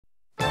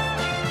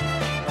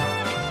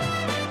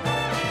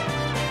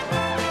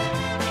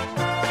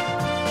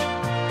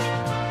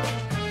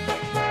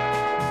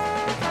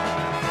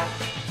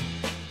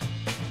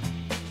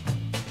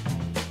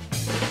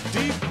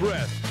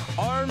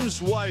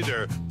arms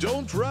wider.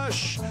 Don't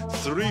rush.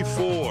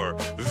 3-4.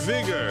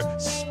 Vigor,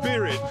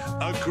 spirit,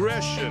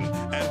 aggression,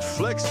 and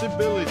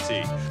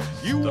flexibility.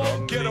 You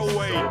won't get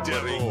away,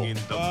 Devil. In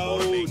the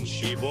morning,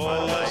 if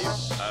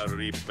alive, a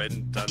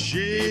repentant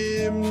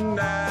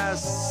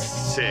Gymnastics.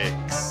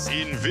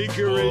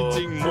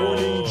 Invigorating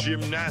morning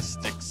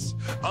gymnastics.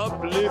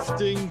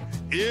 Uplifting,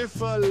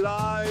 if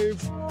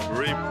alive,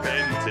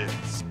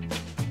 repentance.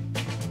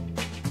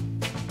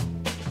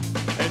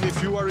 And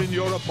if you are in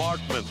your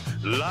apartment,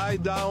 lie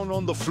down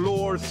on the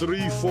floor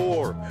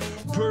 3-4.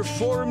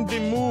 Perform the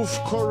move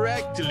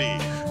correctly.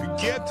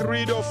 Get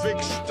rid of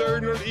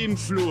external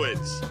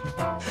influence.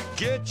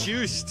 Get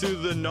used to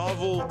the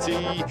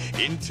novelty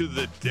into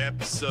the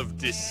depths of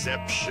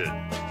deception.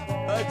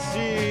 Let's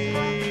see.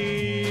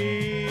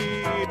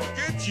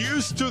 Get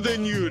used to the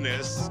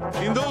newness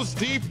in those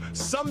deep,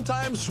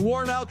 sometimes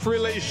worn-out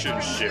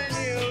relationships.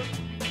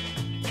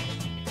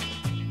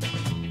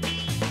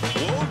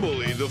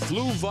 Globally, the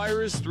flu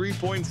virus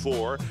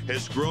 3.4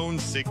 has grown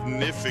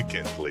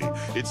significantly.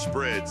 It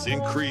spreads,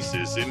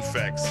 increases,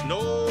 infects.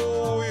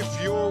 No,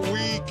 if you're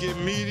weak,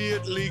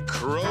 immediately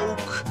croak.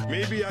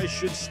 Maybe I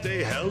should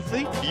stay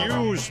healthy?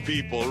 Use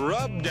people,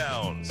 rub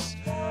downs.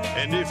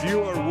 And if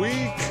you are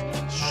weak,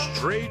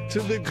 straight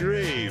to the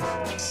grave.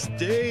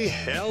 Stay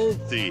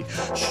healthy.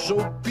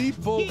 So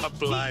people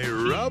apply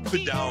rub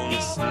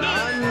downs,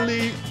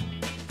 non-lethal.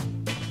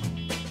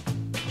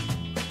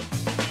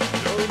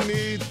 No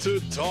need to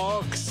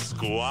talk,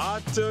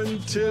 squat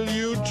until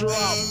you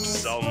drop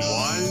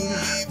someone.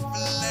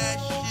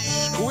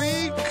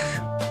 Squeak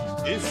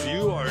if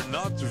you are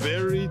not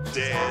very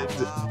dead.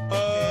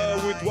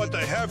 With what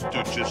I have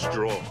to just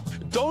draw.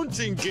 Don't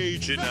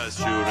engage in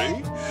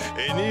Azuri.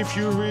 And if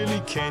you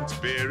really can't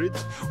bear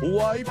it,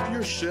 wipe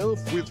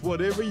yourself with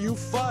whatever you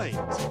find.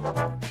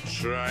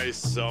 Try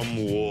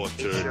some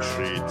water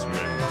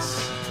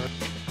treatments.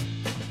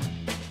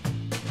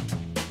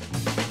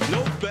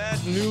 No bad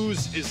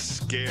news is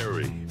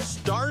scary.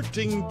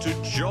 Starting to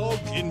jog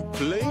in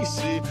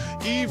place,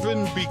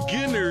 even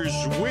beginners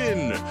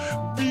win.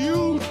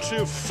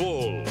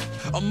 Beautiful.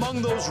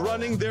 Among those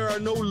running, there are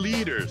no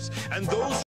leaders, and those